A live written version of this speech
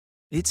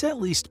It's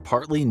at least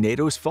partly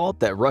NATO's fault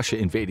that Russia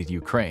invaded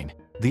Ukraine.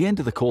 The end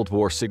of the Cold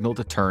War signaled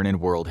a turn in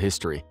world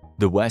history.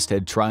 The West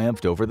had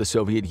triumphed over the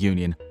Soviet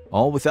Union,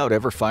 all without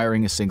ever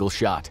firing a single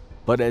shot.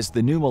 But as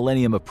the new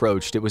millennium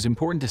approached, it was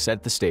important to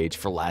set the stage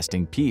for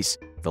lasting peace.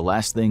 The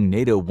last thing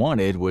NATO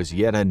wanted was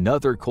yet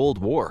another Cold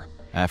War.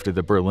 After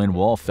the Berlin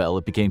Wall fell,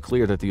 it became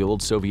clear that the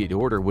old Soviet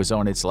order was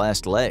on its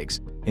last legs.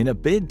 In a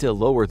bid to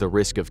lower the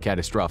risk of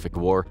catastrophic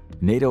war,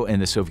 NATO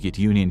and the Soviet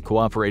Union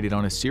cooperated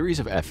on a series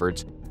of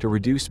efforts to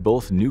reduce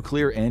both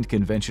nuclear and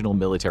conventional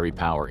military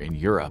power in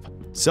Europe.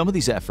 Some of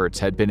these efforts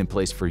had been in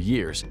place for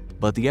years,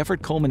 but the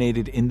effort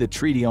culminated in the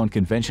Treaty on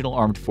Conventional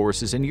Armed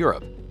Forces in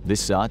Europe. This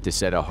sought to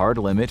set a hard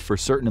limit for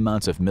certain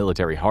amounts of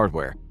military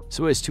hardware,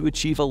 so as to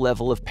achieve a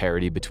level of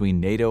parity between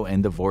NATO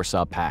and the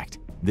Warsaw Pact.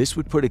 This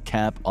would put a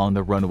cap on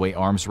the runaway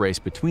arms race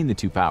between the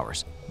two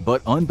powers,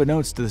 but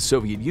unbeknownst to the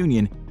Soviet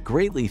Union,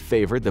 greatly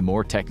favored the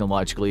more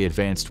technologically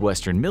advanced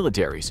Western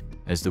militaries,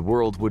 as the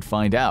world would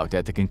find out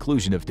at the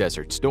conclusion of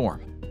Desert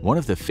Storm. One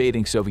of the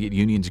fading Soviet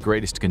Union's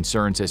greatest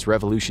concerns as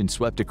revolution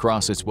swept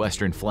across its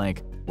western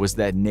flank was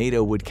that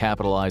NATO would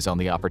capitalize on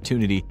the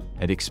opportunity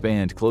and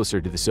expand closer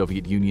to the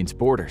Soviet Union's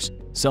borders,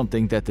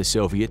 something that the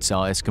Soviets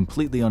saw as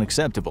completely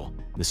unacceptable.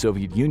 The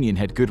Soviet Union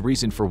had good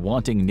reason for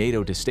wanting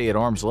NATO to stay at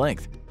arm's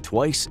length.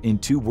 Twice in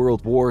 2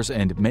 world wars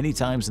and many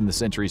times in the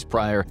centuries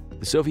prior,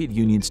 the Soviet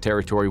Union's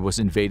territory was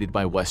invaded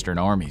by Western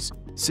armies.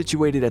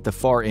 Situated at the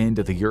far end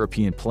of the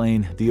European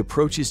plain, the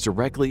approaches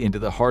directly into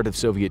the heart of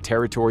Soviet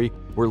territory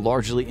were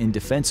largely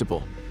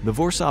indefensible. The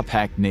Warsaw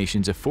Pact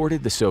nations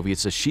afforded the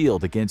Soviets a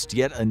shield against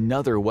yet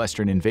another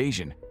Western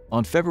invasion.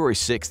 On February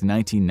 6,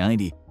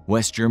 1990,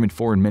 West German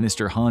Foreign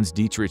Minister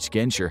Hans-Dietrich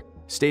Genscher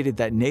stated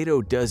that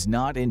NATO does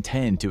not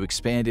intend to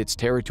expand its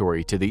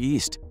territory to the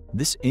east.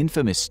 This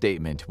infamous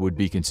statement would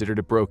be considered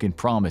a broken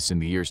promise in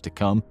the years to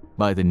come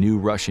by the new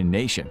Russian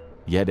nation.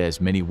 Yet,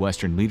 as many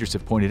Western leaders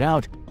have pointed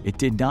out, it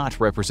did not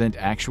represent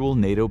actual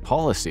NATO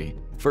policy.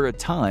 For a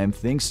time,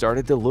 things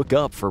started to look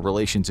up for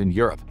relations in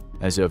Europe.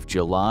 As of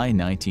July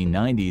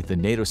 1990, the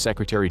NATO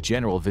Secretary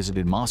General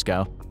visited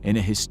Moscow in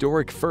a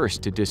historic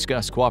first to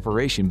discuss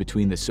cooperation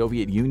between the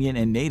Soviet Union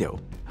and NATO.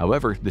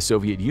 However, the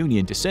Soviet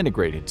Union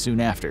disintegrated soon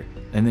after,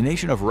 and the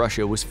nation of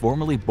Russia was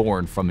formally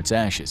born from its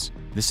ashes.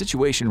 The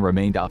situation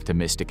remained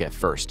optimistic at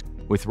first,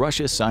 with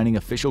Russia signing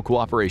official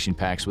cooperation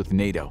pacts with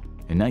NATO.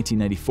 In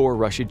 1994,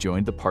 Russia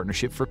joined the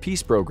Partnership for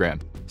Peace program,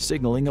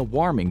 signaling a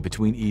warming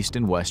between East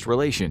and West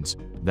relations.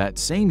 That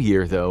same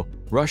year, though,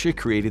 Russia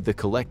created the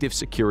Collective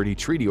Security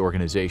Treaty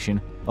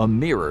Organization, a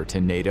mirror to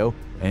NATO,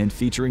 and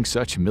featuring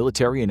such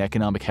military and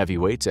economic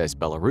heavyweights as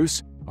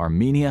Belarus,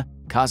 Armenia,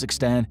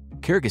 Kazakhstan,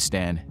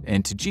 Kyrgyzstan,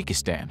 and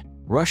Tajikistan.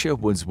 Russia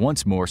was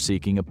once more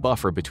seeking a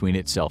buffer between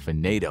itself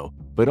and NATO,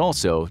 but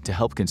also to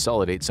help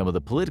consolidate some of the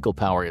political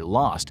power it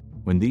lost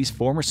when these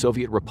former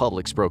Soviet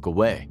republics broke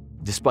away.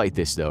 Despite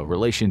this, though,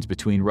 relations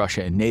between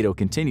Russia and NATO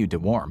continued to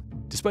warm.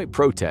 Despite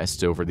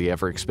protests over the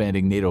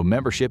ever-expanding NATO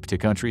membership to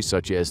countries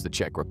such as the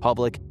Czech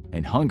Republic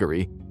and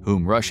Hungary,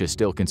 whom Russia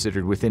still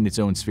considered within its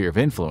own sphere of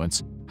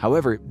influence,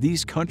 however,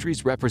 these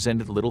countries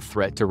represented little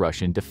threat to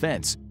Russian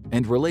defense,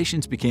 and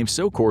relations became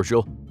so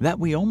cordial that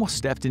we almost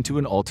stepped into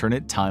an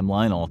alternate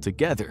timeline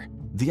altogether.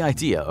 The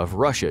idea of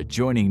Russia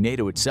joining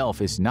NATO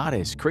itself is not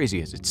as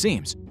crazy as it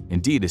seems.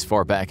 Indeed, as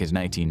far back as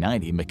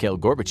 1990, Mikhail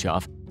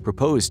Gorbachev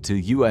proposed to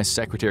U.S.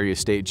 Secretary of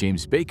State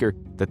James Baker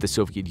that the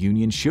Soviet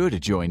Union should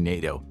join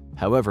NATO.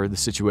 However, the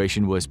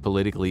situation was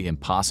politically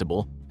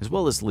impossible, as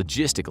well as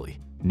logistically.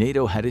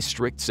 NATO had a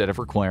strict set of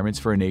requirements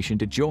for a nation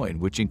to join,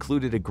 which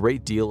included a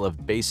great deal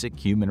of basic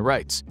human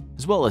rights,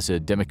 as well as a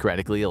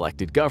democratically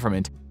elected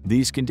government.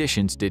 These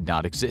conditions did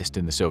not exist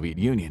in the Soviet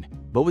Union.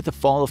 But with the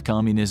fall of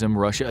communism,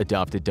 Russia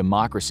adopted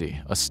democracy,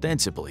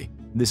 ostensibly.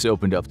 This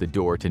opened up the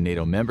door to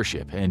NATO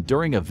membership, and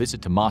during a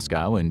visit to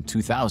Moscow in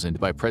 2000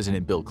 by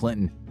President Bill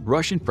Clinton,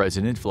 Russian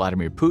President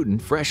Vladimir Putin,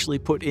 freshly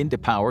put into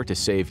power to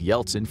save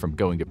Yeltsin from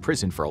going to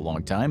prison for a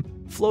long time,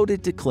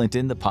 floated to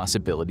Clinton the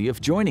possibility of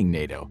joining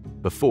NATO.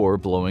 Before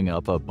blowing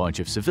up a bunch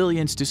of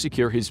civilians to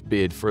secure his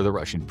bid for the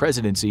Russian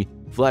presidency,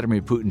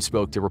 Vladimir Putin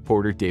spoke to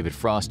reporter David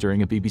Frost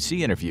during a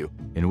BBC interview,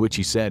 in which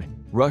he said,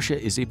 "Russia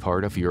is a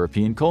part of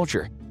European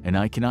culture, and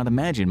I cannot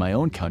imagine my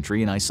own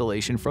country in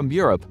isolation from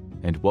Europe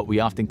and what we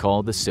often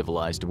call the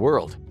civilized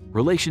world."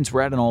 Relations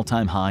were at an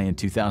all-time high in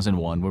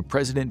 2001 when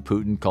President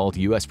Putin called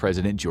U.S.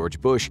 President George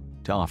Bush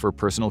to offer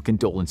personal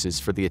condolences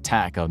for the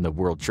attack on the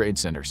World Trade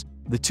Centers.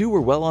 The two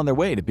were well on their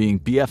way to being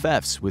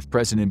BFFs, with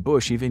President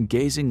Bush even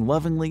gazing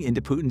lovingly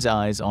into Putin's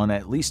eyes on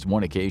at least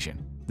one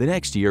occasion. The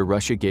next year,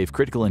 Russia gave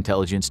critical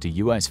intelligence to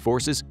U.S.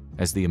 forces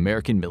as the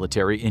American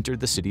military entered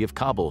the city of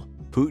Kabul.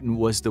 Putin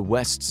was the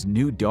West's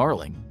new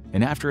darling,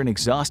 and after an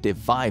exhaustive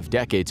 5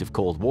 decades of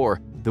Cold War,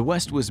 the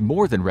West was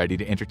more than ready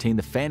to entertain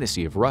the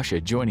fantasy of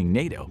Russia joining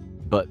NATO.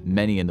 But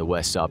many in the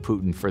West saw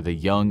Putin for the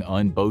young,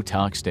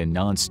 unbotoxed, and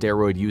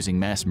non-steroid-using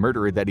mass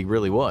murderer that he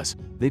really was.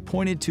 They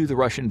pointed to the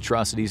Russian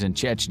atrocities in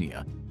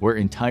Chechnya, where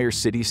entire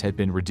cities had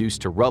been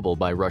reduced to rubble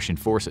by Russian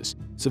forces.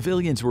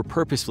 Civilians were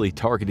purposefully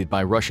targeted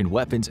by Russian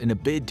weapons in a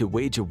bid to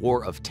wage a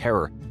war of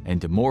terror and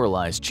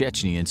demoralize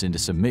Chechnyans into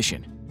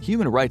submission.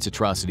 Human rights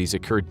atrocities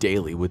occurred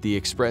daily with the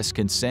express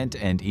consent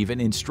and even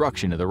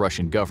instruction of the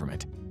Russian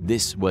government.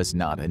 This was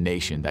not a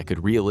nation that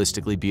could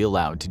realistically be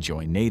allowed to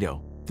join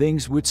NATO.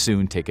 Things would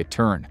soon take a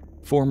turn.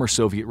 Former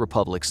Soviet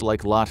republics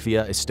like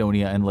Latvia,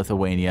 Estonia, and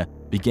Lithuania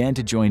began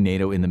to join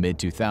NATO in the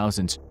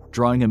mid-2000s,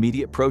 drawing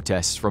immediate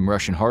protests from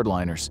Russian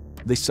hardliners.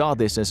 They saw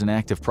this as an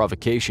act of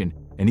provocation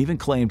and even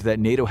claimed that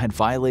NATO had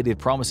violated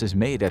promises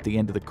made at the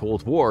end of the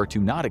Cold War to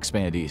not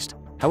expand east.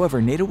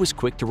 However, NATO was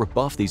quick to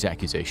rebuff these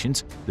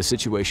accusations. The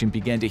situation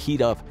began to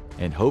heat up,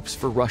 and hopes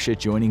for Russia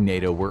joining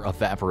NATO were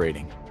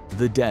evaporating.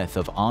 The death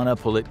of Anna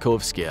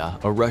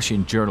Politkovskaya, a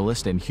Russian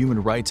journalist and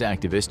human rights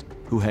activist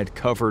who had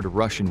covered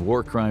Russian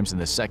war crimes in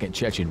the Second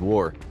Chechen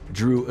War,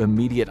 drew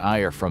immediate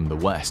ire from the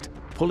West.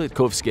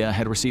 Politkovskaya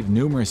had received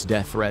numerous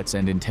death threats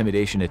and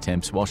intimidation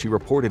attempts while she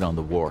reported on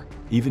the war,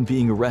 even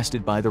being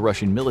arrested by the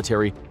Russian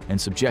military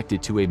and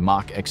subjected to a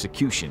mock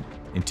execution.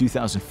 In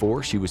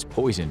 2004, she was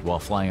poisoned while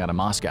flying out of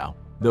Moscow,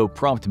 though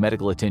prompt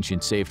medical attention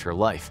saved her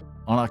life.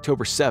 On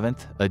October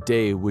 7th, a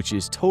day which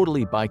is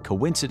totally by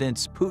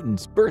coincidence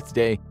Putin's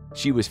birthday,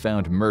 she was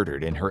found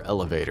murdered in her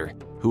elevator.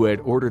 Who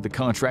had ordered the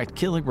contract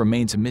killing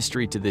remains a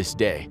mystery to this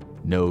day.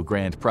 No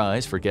grand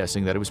prize for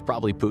guessing that it was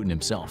probably Putin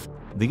himself.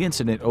 The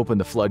incident opened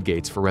the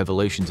floodgates for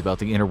revelations about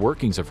the inner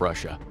workings of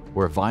Russia,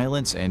 where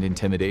violence and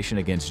intimidation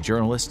against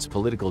journalists,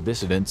 political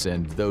dissidents,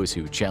 and those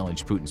who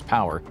challenged Putin's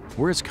power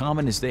were as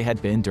common as they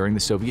had been during the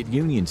Soviet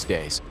Union's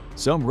days.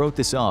 Some wrote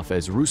this off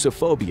as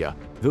Russophobia,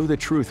 though the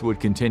truth would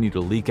continue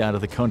to leak out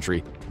of the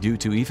country due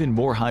to even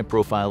more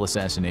high-profile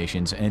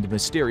assassinations and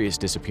mysterious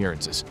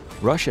disappearances.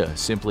 Russia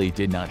simply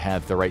did not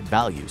have the right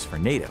values for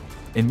NATO.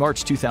 In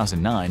March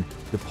 2009,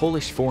 the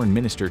Polish foreign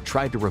minister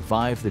tried to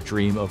revive the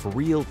dream of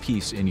real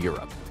peace in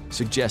Europe,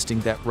 suggesting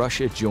that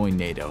Russia join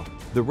NATO.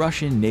 The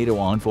Russian NATO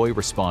envoy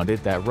responded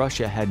that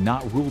Russia had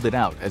not ruled it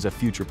out as a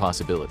future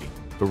possibility,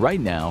 but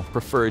right now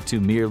preferred to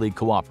merely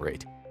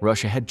cooperate.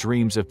 Russia had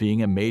dreams of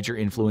being a major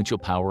influential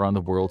power on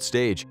the world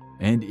stage,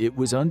 and it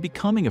was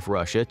unbecoming of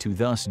Russia to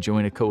thus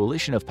join a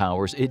coalition of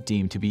powers it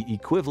deemed to be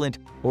equivalent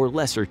or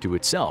lesser to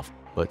itself,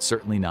 but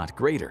certainly not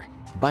greater.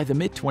 By the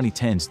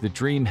mid-2010s, the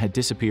dream had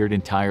disappeared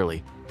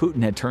entirely.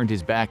 Putin had turned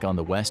his back on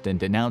the West and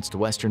denounced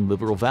Western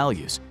liberal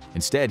values.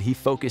 Instead, he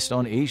focused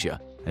on Asia,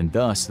 and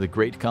thus the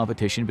great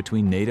competition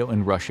between NATO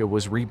and Russia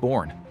was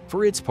reborn.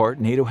 For its part,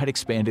 NATO had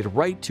expanded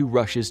right to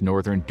Russia's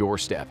northern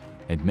doorstep,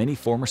 and many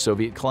former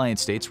Soviet client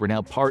states were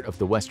now part of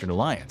the Western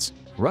alliance.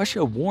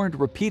 Russia warned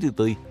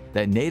repeatedly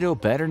that NATO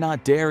better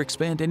not dare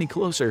expand any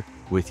closer,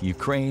 with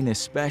Ukraine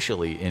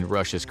especially in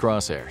Russia's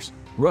crosshairs.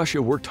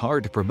 Russia worked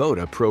hard to promote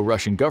a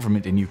pro-Russian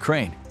government in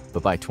Ukraine,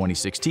 but by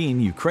 2016,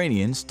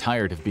 Ukrainians,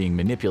 tired of being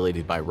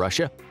manipulated by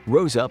Russia,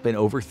 rose up and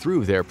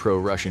overthrew their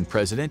pro-Russian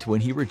president when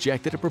he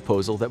rejected a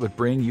proposal that would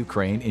bring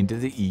Ukraine into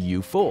the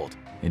EU fold.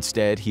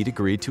 Instead, he'd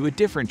agreed to a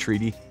different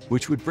treaty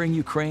which would bring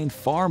Ukraine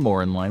far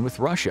more in line with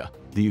Russia.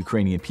 The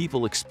Ukrainian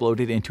people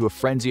exploded into a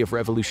frenzy of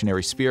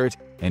revolutionary spirit,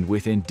 and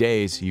within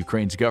days,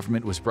 Ukraine's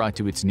government was brought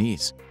to its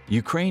knees.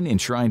 Ukraine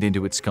enshrined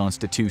into its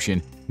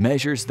constitution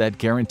measures that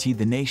guaranteed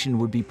the nation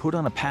would be put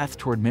on a path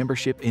toward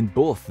membership in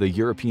both the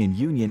European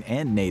Union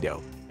and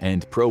NATO,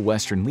 and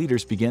pro-Western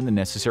leaders began the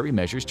necessary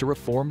measures to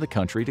reform the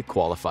country to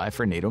qualify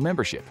for NATO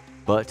membership.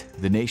 But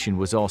the nation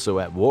was also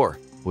at war,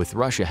 with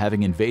Russia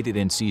having invaded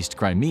and seized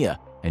Crimea,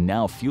 and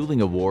now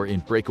fueling a war in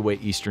breakaway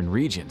eastern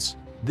regions.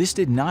 This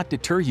did not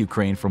deter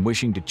Ukraine from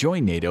wishing to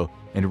join NATO,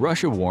 and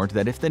Russia warned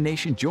that if the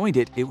nation joined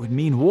it, it would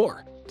mean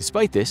war.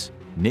 Despite this,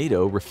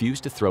 NATO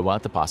refused to throw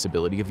out the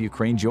possibility of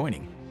Ukraine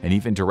joining, and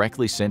even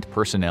directly sent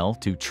personnel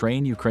to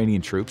train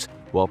Ukrainian troops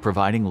while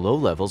providing low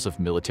levels of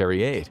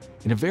military aid.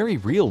 In a very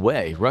real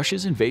way,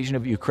 Russia's invasion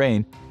of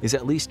Ukraine is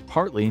at least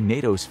partly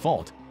NATO's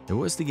fault. It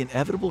was the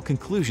inevitable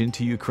conclusion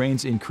to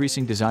Ukraine's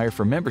increasing desire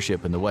for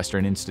membership in the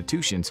Western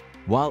institutions,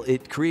 while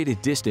it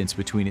created distance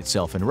between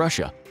itself and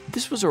Russia.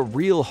 This was a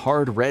real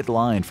hard red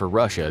line for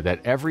Russia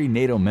that every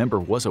NATO member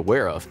was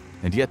aware of,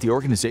 and yet the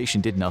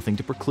organization did nothing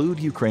to preclude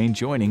Ukraine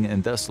joining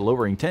and thus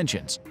lowering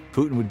tensions.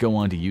 Putin would go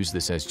on to use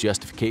this as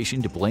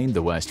justification to blame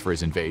the West for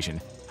his invasion.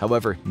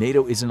 However,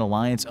 NATO is an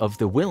alliance of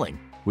the willing,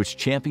 which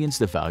champions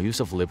the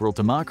values of liberal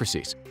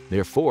democracies.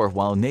 Therefore,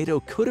 while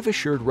NATO could have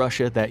assured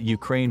Russia that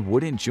Ukraine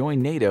wouldn't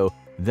join NATO,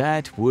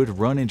 that would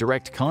run in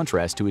direct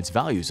contrast to its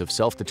values of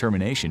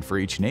self-determination for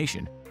each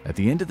nation. At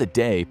the end of the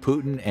day,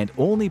 Putin, and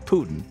only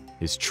Putin,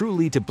 is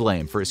truly to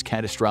blame for his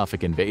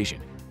catastrophic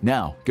invasion.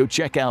 Now, go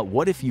check out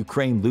What If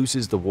Ukraine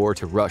Loses the War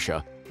to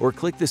Russia, or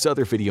click this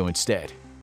other video instead.